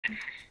You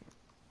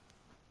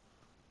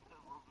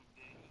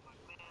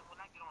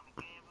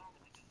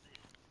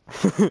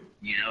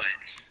know it.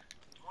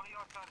 One of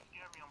y'all try to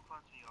scare me, I'm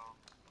punching y'all.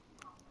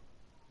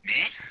 Me?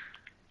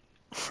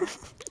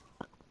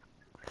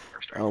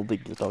 I don't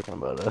think you're talking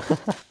about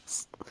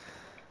us.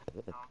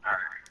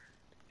 Alright.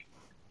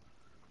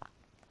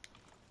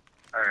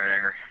 Alright,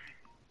 Edgar.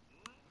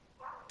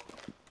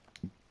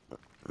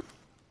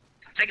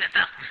 Take this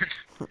out.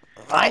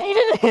 I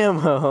needed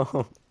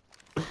ammo.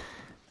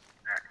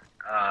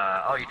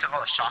 Oh, you took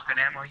all the shotgun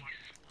ammo?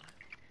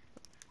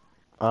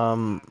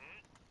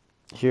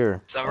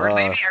 Here. So we're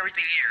leaving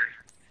everything here.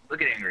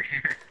 Look at Angry.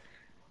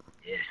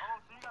 Yeah. Oh,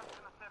 so you guys are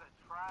gonna set a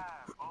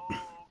trap. Oh,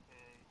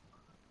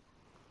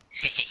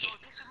 okay. So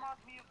this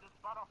reminds me of the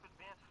spot off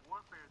Advanced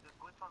Warfare, the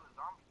glitch on the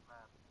zombies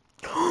map.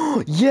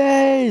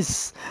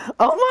 Yes!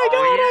 Oh my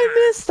god, yeah.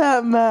 I missed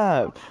that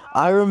map!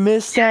 I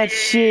missed that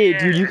shit!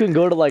 Dude, you yeah. can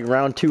go to like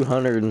round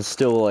 200 and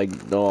still like,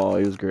 oh,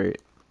 it was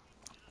great.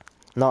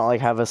 Not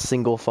like have a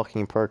single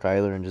fucking perk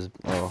either and just,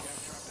 oh.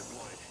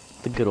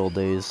 The good old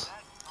days.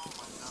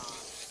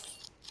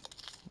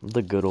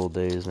 The good old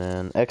days,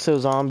 man. Exo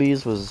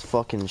Zombies was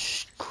fucking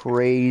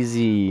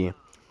crazy.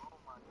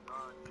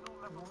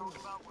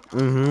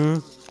 Mm-hmm.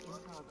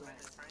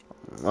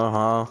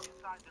 Uh-huh.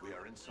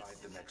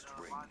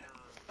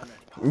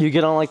 You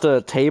get on like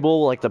the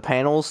table, like the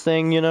panels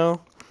thing, you know?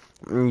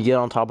 And you get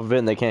on top of it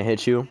and they can't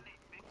hit you.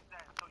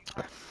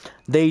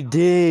 They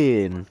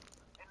did.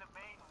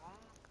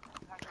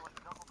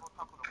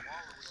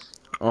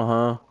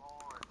 Uh-huh.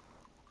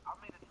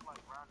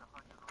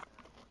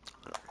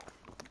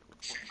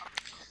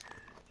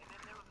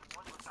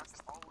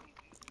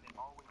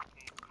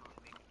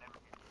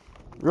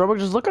 Robert,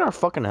 just look at our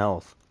fucking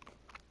health.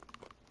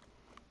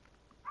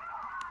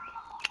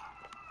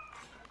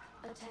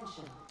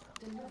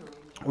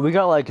 We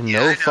got like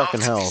no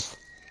fucking health.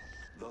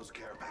 Those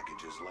care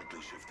packages likely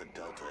shift the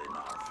delta in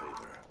our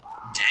favor.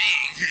 Dang.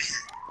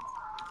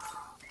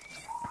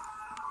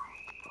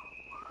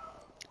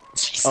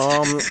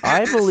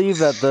 I believe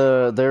that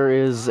there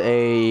is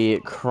a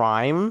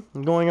crime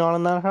going on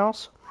in that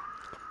house.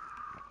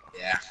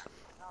 Yeah.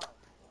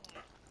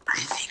 I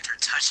think they're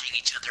touching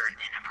each other in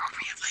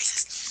inappropriate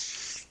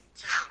places.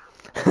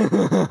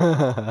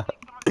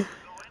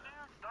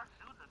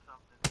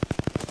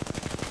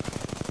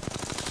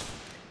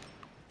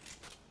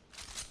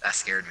 That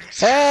scared me.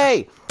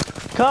 Hey!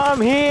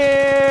 Come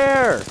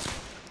here!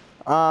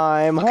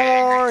 I'm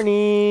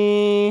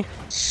horny!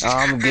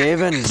 I'm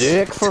giving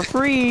dick for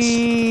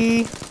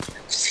free!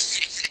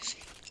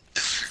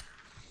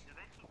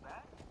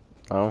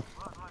 Oh.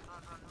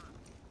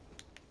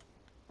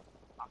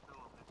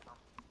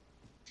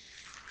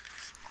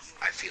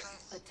 I feel.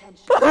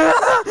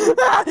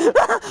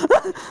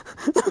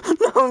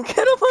 No, get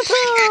him on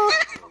top!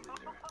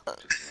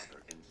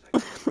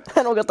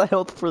 I don't got the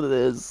health for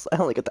this. I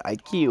only got the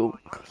IQ.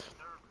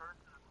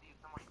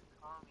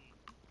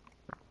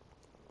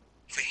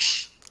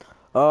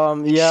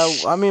 Yeah,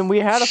 I mean, we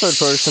had a third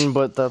person,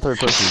 but the third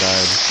person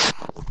died.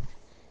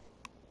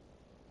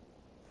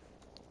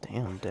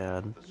 Damn,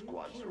 Dad.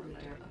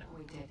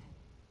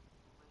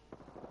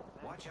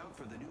 Watch out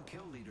for the new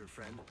kill leader,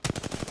 friend.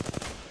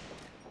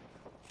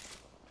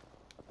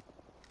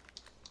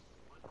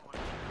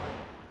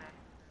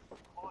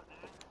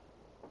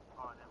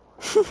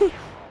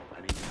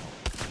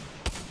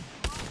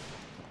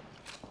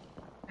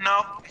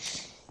 No.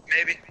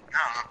 Maybe. I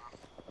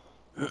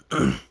don't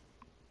know.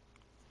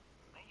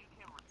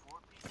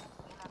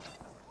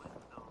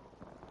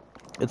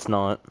 It's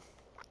not.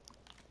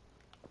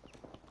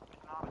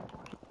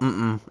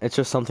 It's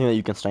just something that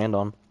you can stand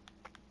on.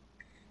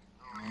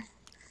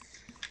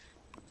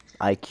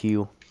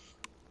 IQ.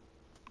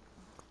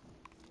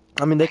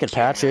 I mean, they can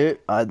patch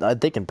it.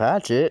 They can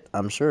patch it.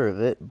 I'm sure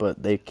of it,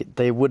 but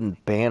they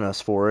wouldn't ban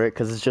us for it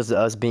because it's just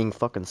us being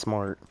fucking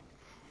smart.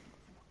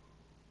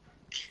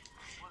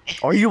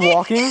 Are you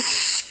walking?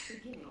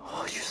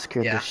 Oh, you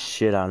scared the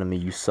shit out of me,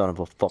 you son of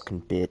a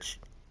fucking bitch.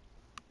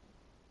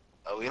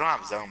 Oh, we don't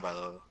have zone, by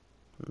the way.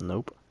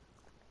 Nope.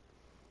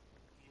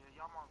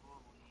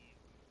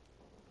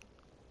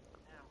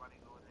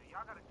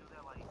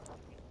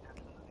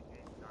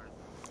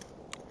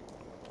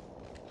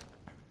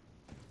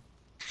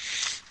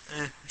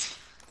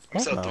 I'm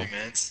still no. 3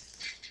 minutes.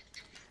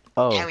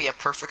 Oh. And we have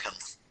perfect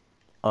health.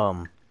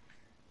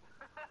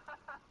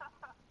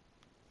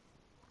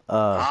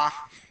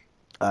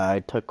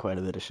 I took quite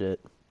a bit of shit.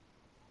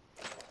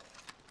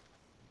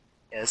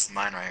 Yeah, this is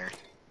mine right here.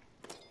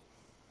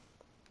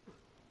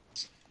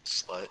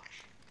 Slut.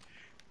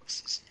 What's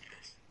this?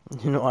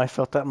 You know, I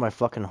felt that in my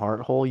fucking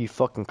heart hole, you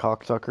fucking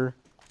cocksucker.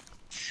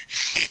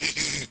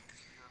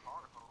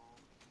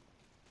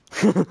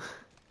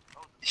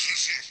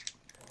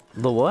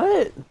 The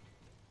what?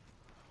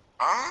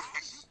 Huh?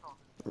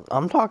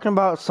 I'm talking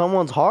about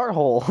someone's heart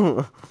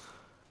hole.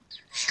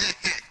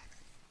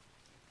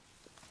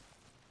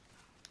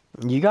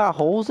 You got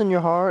holes in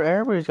your heart.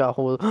 Everybody's got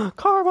holes.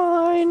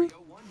 Carbine!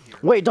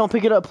 Wait, don't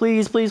pick it up,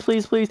 please, please,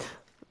 please, please.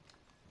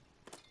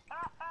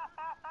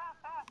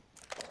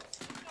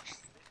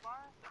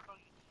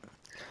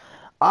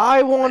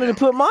 I wanted to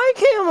put my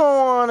camo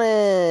on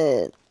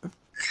it.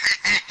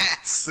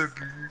 So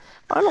good.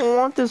 I don't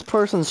want this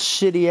person's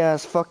shitty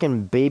ass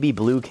fucking baby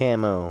blue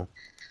camo.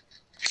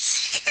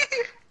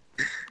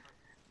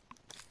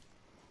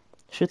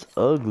 Shit's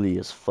ugly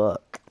as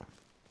fuck.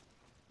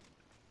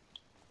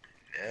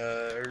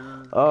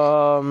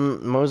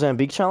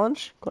 Mozambique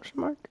challenge?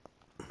 Question mark.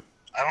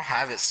 I don't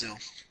have it still.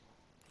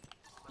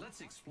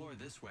 Let's explore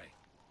this way.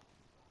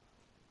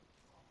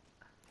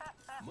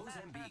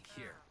 Mozambique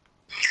here.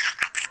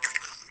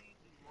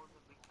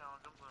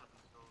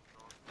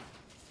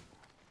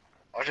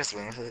 I'll just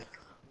win with it.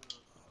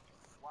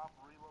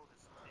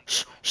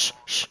 Shh, shh,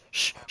 shh,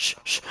 shh, shh,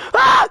 shh.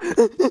 Ah!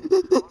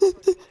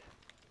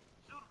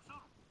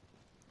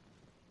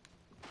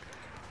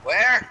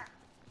 Where?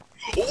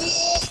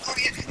 Oh! Let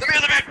me in the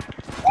back!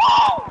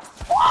 Whoa!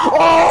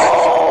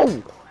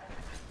 Oh!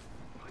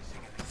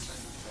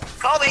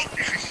 Call me!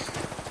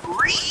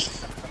 Breathe!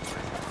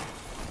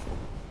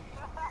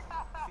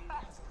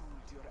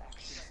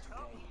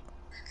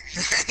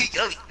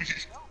 Call me.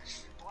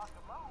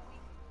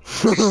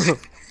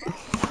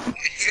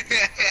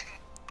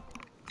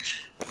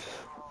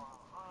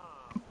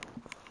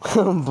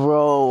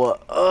 Bro,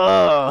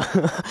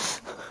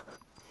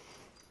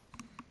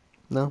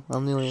 no,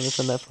 I'm the only one who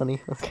found that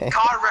funny. Okay.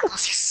 God,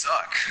 Reckless, you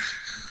suck.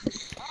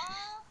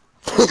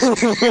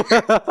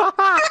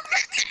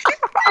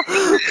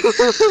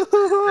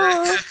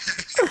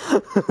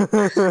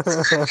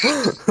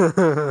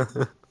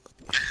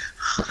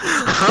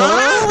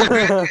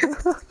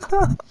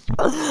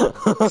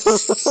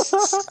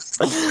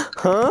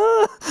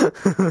 Huh?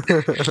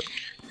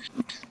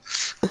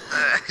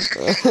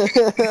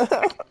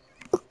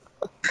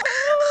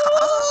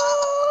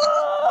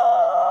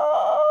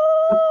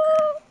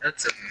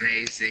 That's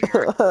amazing.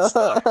 Reckless.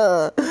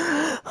 Huh?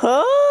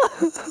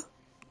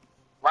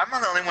 Why am I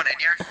the only one in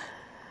here?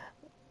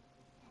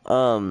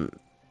 Because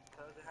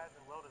it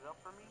hasn't loaded up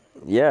for me.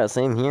 Yeah,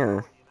 same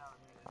here.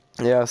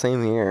 Yeah,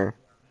 same here.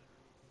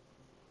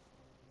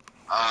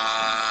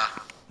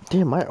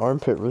 Damn, my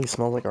armpit really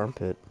smells like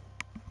armpit.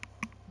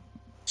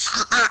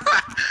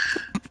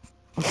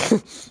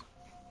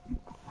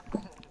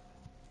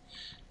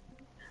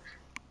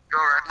 Go,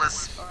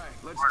 Reckless. Alright,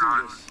 let's do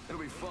this.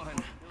 It'll be fun.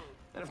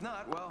 And if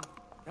not, well,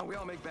 you know, we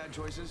all make bad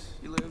choices.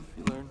 You live,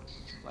 you learn.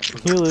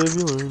 Like You live,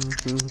 you learn.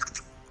 Look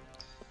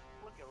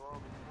at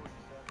Roman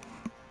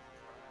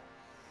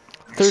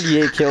 47.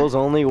 38 kills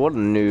only, what a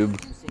noob.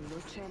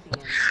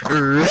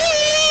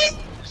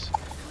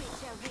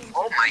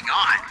 Oh my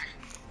god.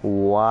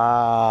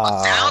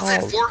 Wow.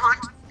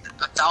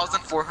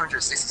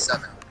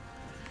 1,467.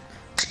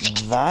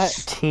 That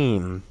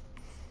team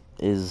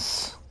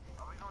is...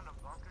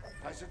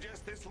 I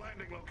suggest this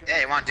landing location.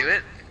 Yeah, you wanna do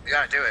it? We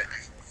gotta do it.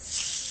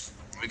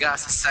 We got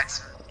some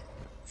sex.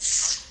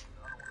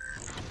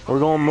 We're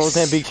going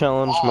Mozambique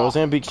challenge,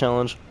 Mozambique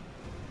challenge.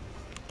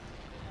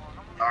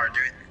 Alright, do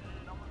it.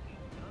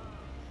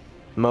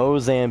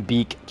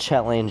 Mozambique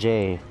challenge.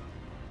 Yeah,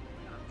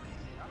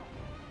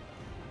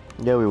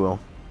 we will.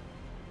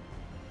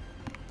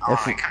 Oh,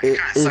 I kinda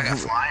suck at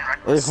flying,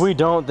 Reckless. If we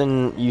don't,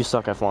 then you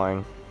suck at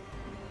flying.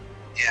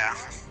 Yeah.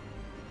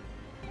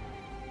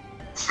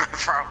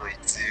 Probably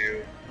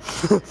do.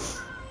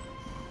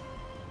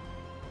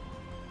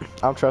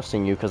 I'm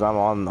trusting you because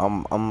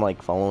I'm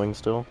like following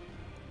still.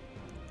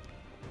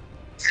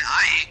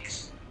 I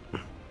ain't.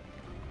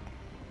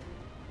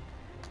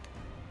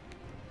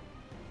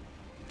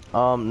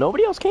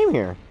 Nobody else came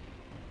here.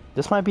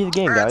 This might be the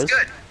game, guys. That's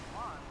good.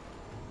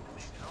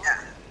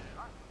 Yeah.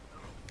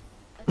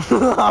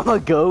 I'm a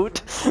goat.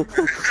 First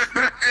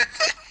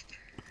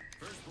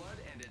blood,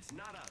 and it's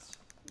not us.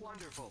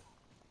 Wonderful.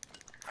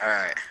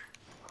 Alright.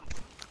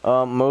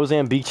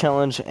 Mozambique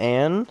challenge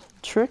and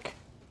trick.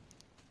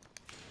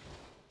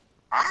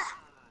 Huh?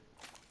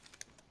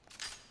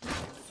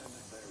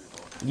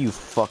 You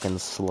fucking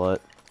slut.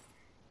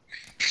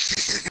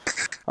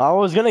 I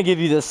was gonna give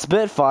you the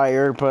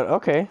Spitfire, but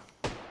okay.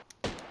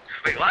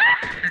 Wait, what?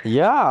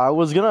 Yeah, I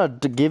was gonna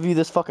give you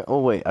this fucking.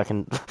 Oh wait, I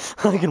can,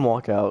 I can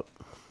walk out.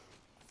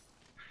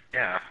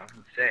 Yeah, I was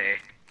gonna say.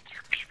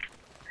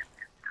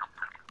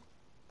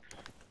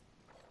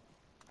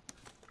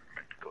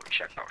 Go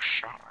check out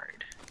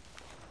Shard.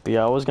 But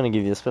yeah, I was gonna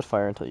give you the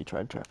Spitfire until you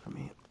tried trapping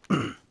me.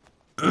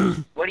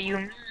 What do you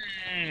mean?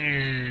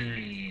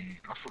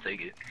 I'll still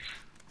take it.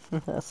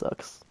 That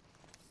sucks.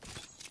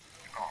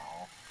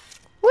 Aww.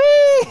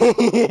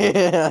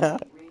 Yeah.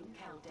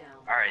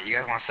 Alright, you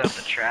guys want to set up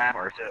the trap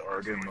or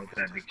do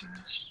Mozambique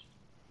challenge?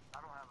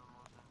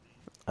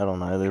 I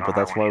don't either, but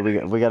that's why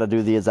we gotta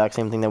do the exact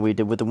same thing that we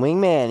did with the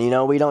wingman. You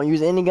know, we don't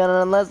use any gun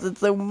unless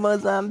it's a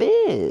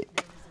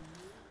Mozambique.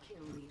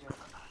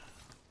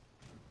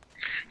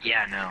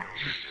 Yeah, no.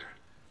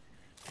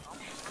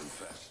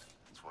 That's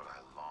what I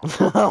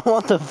long. I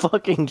want to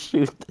fucking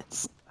shoot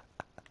this.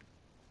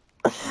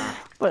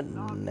 But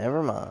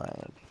never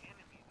mind.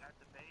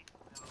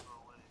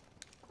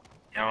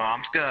 You know,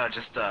 I'm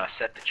just gonna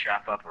set the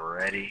trap up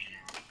already.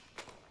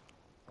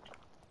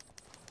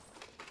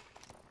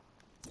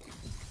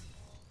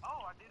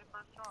 Oh, I did it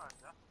first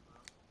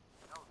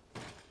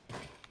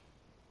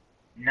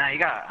No, you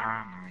got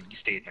you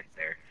stay back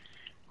there.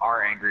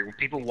 Are angry. When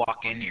people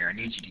walk in here, I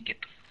need you to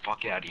get the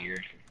fuck out of here.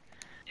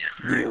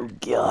 Yeah. You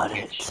got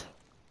it.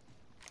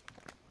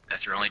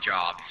 That's your only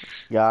job.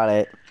 Got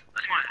it.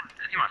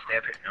 Unless you want to stay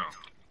up here. No.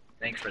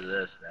 Thanks for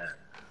this. That.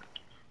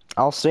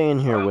 I'll stay in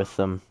here with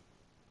them.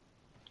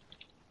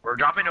 We're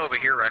dropping over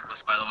here, Reckless,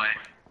 by the way.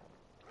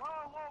 Whoa,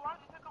 why'd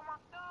you pick up my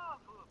stuff?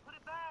 Put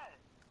it back.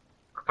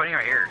 We're putting it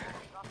right here.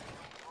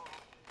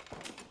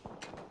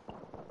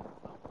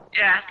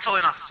 Yeah, that's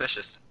totally not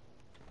suspicious.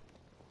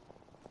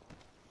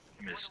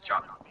 Let me just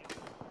drop.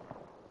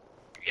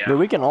 Yeah, But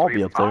we can all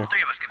be up All there.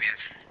 three of us can be in.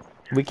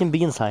 We can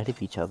be inside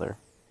of each other.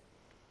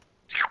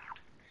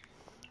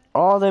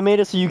 Oh, they made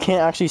it so you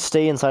can't actually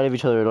stay inside of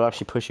each other. It'll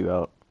actually push you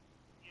out.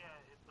 Yeah,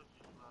 it puts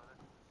you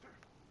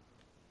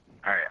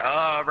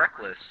Alright,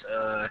 Reckless,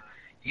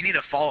 you need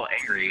to follow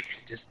Angry.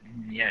 Just,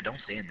 yeah, don't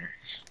stay in there.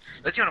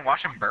 Unless you want to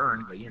watch them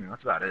burn, but you know,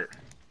 that's about it.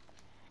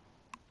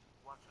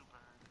 Watch you burn.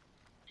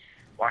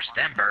 Watch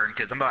them burn,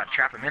 because I'm about to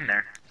trap them in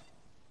there.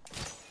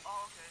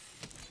 Oh, okay.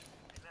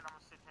 And then I'm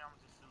gonna sit here, I'm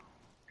just shoot.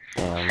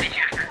 Damn.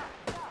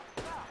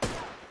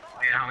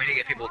 You know, we need to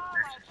get people. Oh my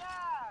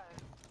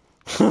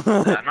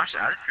god! I'm not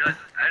sure. I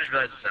just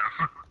realized the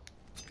sound.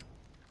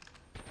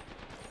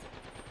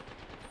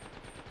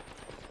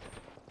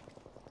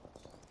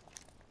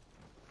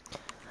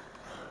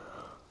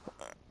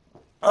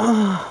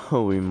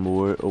 Oh, we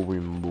boy, oh, we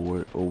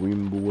boy, oh, we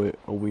boy,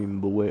 oh, we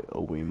boy,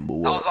 oh, we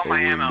boy, I was on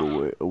my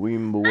ammo. oh, we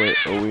boy,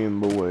 oh, we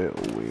boy,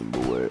 oh, we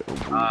boy,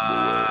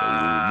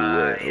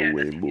 oh,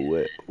 we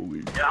boy, oh,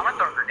 we Yeah, I'm gonna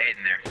throw a grenade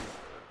in there.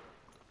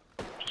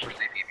 Just for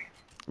safety.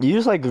 You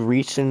just like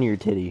reached into your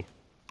titty.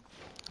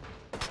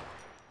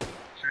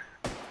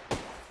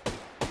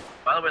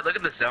 By the way, look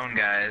at the zone,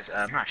 guys.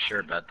 I'm not sure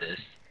about this.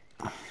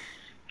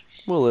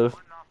 We'll live. We're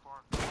not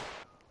far.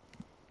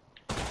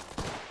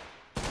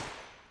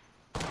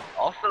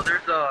 Also,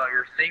 there's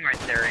your thing right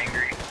there,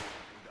 Angry.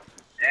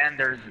 And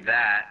there's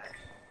that.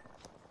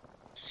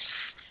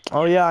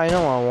 Oh yeah, I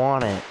know, I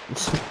want it.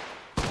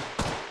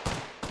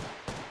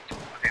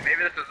 Okay,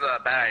 maybe this is a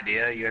bad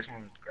idea. You guys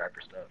want to grab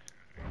your stuff.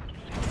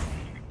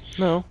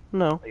 No.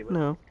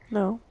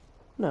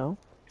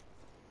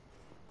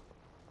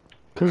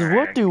 Cause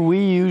what do we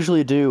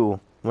usually do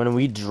when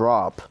we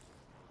drop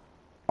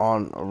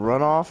on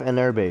runoff and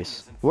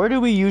airbase? Where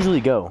do we usually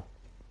go?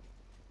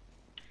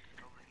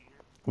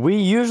 We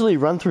usually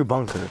run through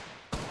bunker.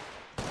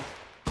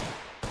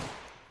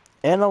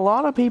 And a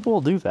lot of people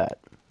do that.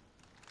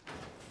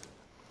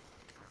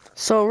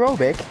 So,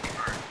 Robic,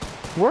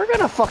 we're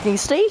gonna fucking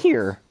stay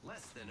here.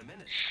 Less than a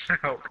minute.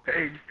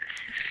 Okay.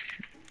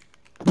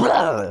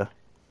 Blah.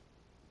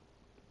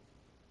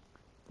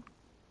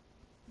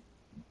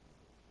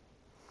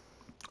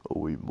 Oh,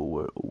 we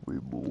boy, oh, we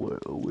boy,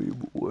 oh, we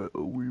boy,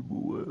 oh, we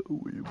boy, oh,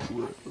 we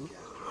boy.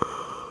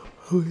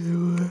 Oh, we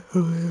boy, oh,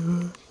 we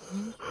boy.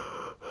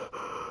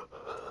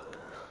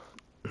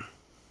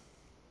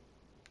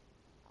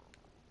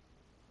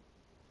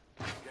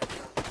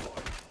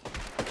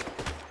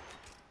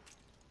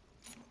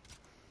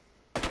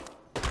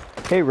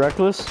 Hey,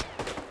 Reckless.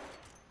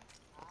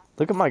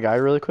 Look at my guy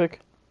really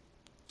quick.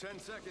 10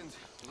 seconds.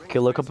 Okay,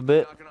 look up a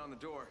bit. Knocking on the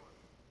door.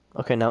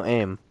 Okay, now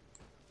aim.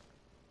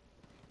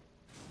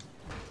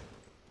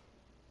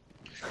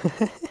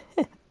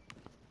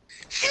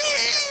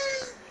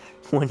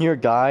 When your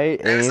guy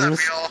aims,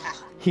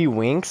 he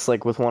winks,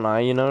 like, with one eye,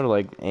 you know, to,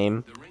 like,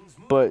 aim.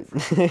 But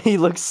he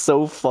looks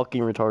so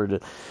fucking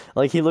retarded.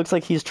 Like, he looks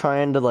like he's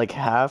trying to, like,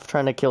 half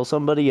trying to kill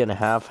somebody and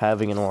half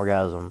having an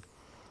orgasm.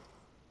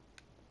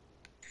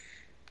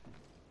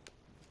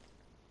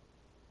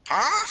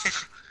 Huh?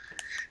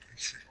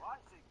 Why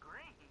is it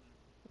green?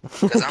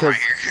 Because I'm right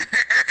here.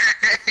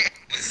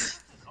 This is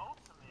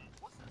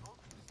ultimate. What's the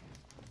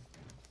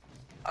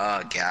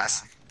ultimate?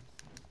 Gas.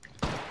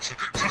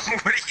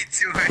 What are you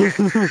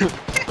doing?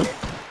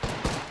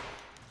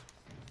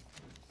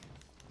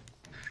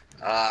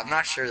 I'm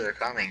not sure they're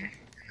coming.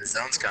 The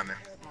zone's coming.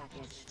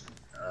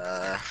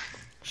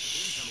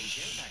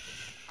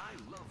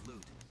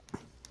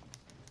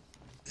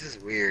 This is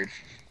weird.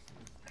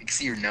 I can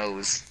see your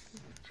nose.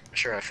 I'm not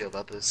sure how I feel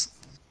about this.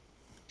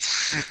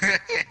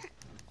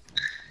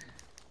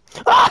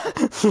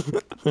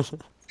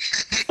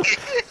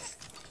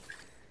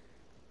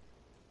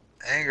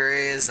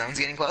 Angry, the zone's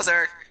getting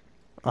closer.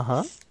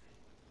 Uh-huh.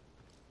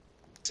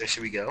 So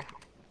should we go?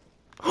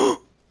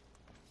 People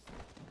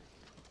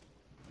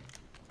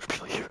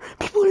are here!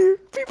 People are here!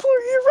 People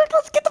are here! Rick,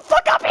 let's get the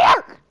fuck up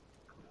here!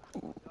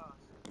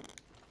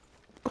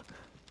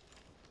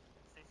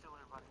 Stay still,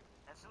 everybody.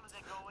 As soon as they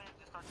go in,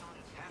 just start showing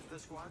this. Half the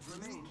squads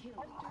remain.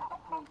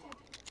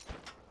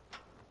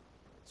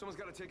 Someone's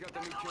got to take out the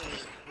new killer.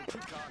 They're too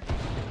cocky.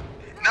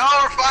 No,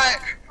 we're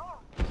fighting!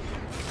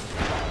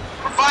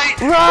 We're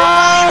fighting!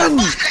 Run!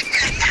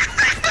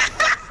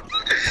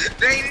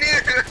 They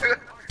knew!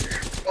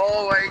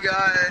 Oh my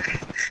god.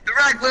 The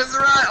Reckless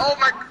run! Oh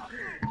my